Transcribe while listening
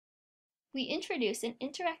We introduce an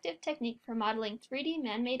interactive technique for modeling 3D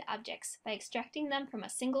man-made objects by extracting them from a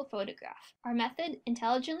single photograph. Our method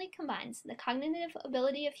intelligently combines the cognitive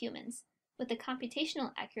ability of humans with the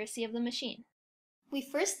computational accuracy of the machine. We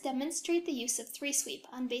first demonstrate the use of 3-sweep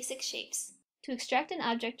on basic shapes. To extract an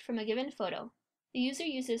object from a given photo, the user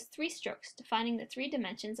uses 3 strokes defining the 3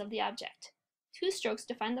 dimensions of the object. 2 strokes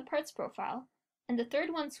define the parts profile, and the third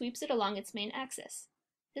one sweeps it along its main axis.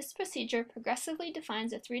 This procedure progressively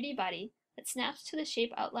defines a 3D body that snaps to the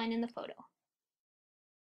shape outlined in the photo.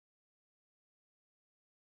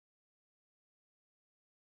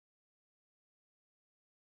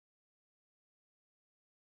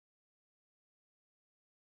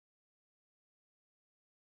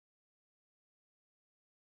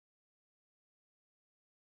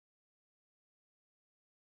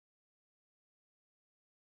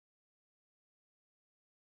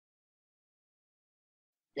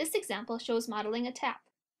 This example shows modeling a tap.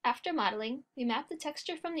 After modeling, we map the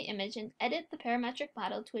texture from the image and edit the parametric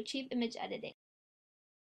model to achieve image editing.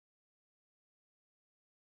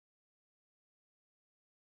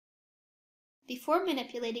 Before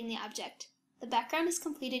manipulating the object, the background is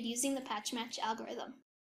completed using the patch match algorithm.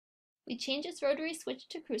 We change its rotary switch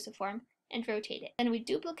to cruciform and rotate it. Then we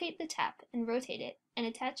duplicate the tap and rotate it and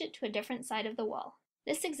attach it to a different side of the wall.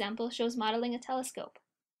 This example shows modeling a telescope.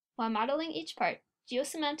 While modeling each part,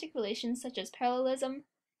 geosemantic relations such as parallelism,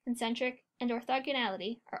 concentric, and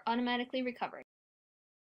orthogonality are automatically recovered.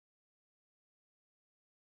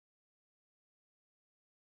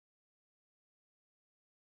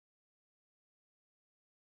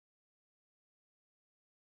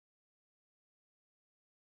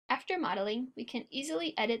 After modeling, we can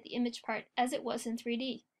easily edit the image part as it was in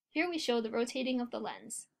 3D. Here we show the rotating of the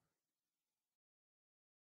lens.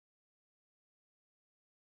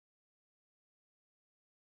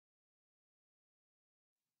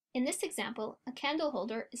 In this example, a candle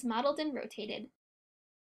holder is modeled and rotated.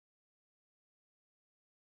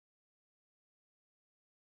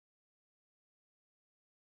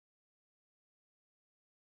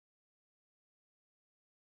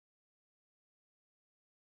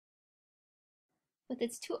 With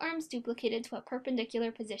its 2 arms duplicated to a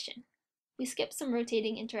perpendicular position. We skip some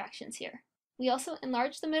rotating interactions here. We also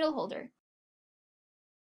enlarge the middle holder.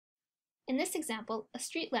 In this example, a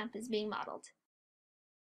street lamp is being modeled.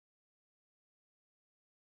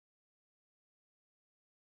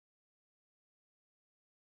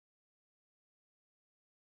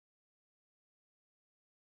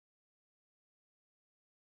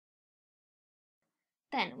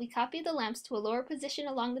 Then, we copy the lamps to a lower position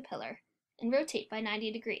along the pillar and rotate by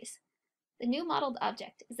 90 degrees. The new modeled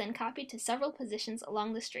object is then copied to several positions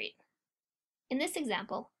along the street. In this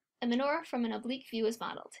example, a menorah from an oblique view is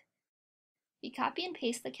modeled. We copy and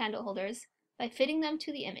paste the candle holders by fitting them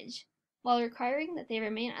to the image, while requiring that they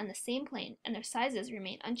remain on the same plane and their sizes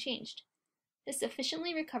remain unchanged. This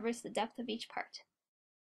efficiently recovers the depth of each part.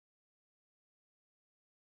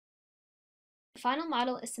 The final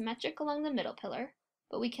model is symmetric along the middle pillar,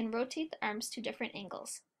 but we can rotate the arms to different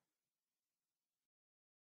angles.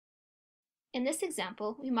 In this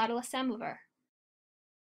example, we model a samovar.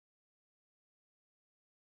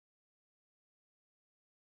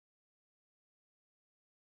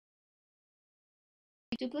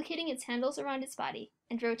 Duplicating its handles around its body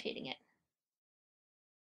and rotating it.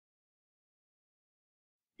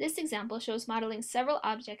 This example shows modeling several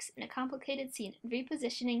objects in a complicated scene and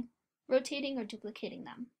repositioning, rotating, or duplicating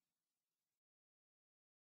them.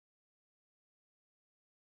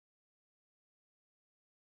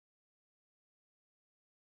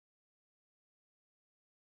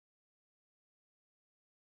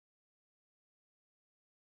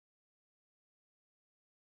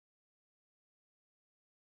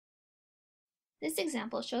 This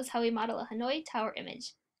example shows how we model a Hanoi Tower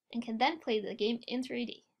image and can then play the game in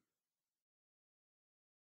 3D.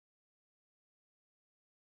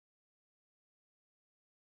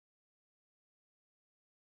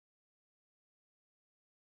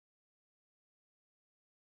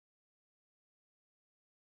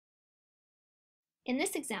 In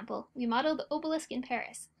this example, we model the obelisk in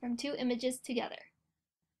Paris from 2 images together.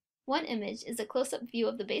 One image is a close-up view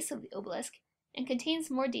of the base of the obelisk and contains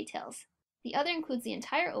more details. The other includes the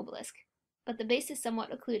entire obelisk, but the base is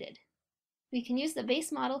somewhat occluded. We can use the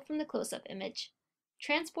base model from the close-up image,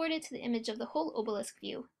 transport it to the image of the whole obelisk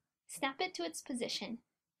view, snap it to its position,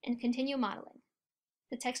 and continue modeling.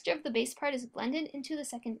 The texture of the base part is blended into the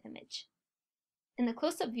second image. In the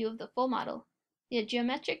close-up view of the full model, the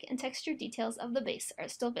geometric and texture details of the base are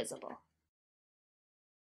still visible.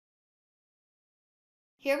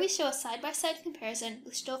 Here we show a side-by-side comparison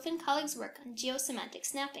with Stoff and colleagues' work on geosemantic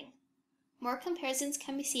snapping. More comparisons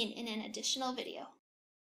can be seen in an additional video.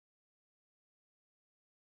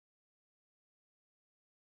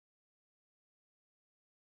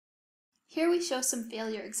 Here we show some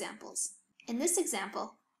failure examples. In this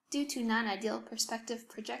example, due to non-ideal perspective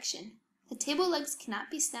projection, the table legs cannot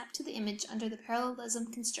be snapped to the image under the parallelism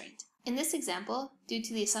constraint. In this example, due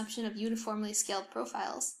to the assumption of uniformly scaled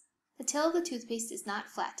profiles, the tail of the toothpaste is not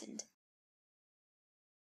flattened.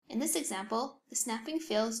 In this example, the snapping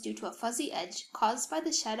fails due to a fuzzy edge caused by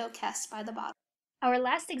the shadow cast by the bottle. Our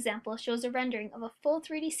last example shows a rendering of a full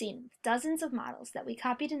 3D scene with dozens of models that we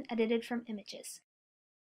copied and edited from images.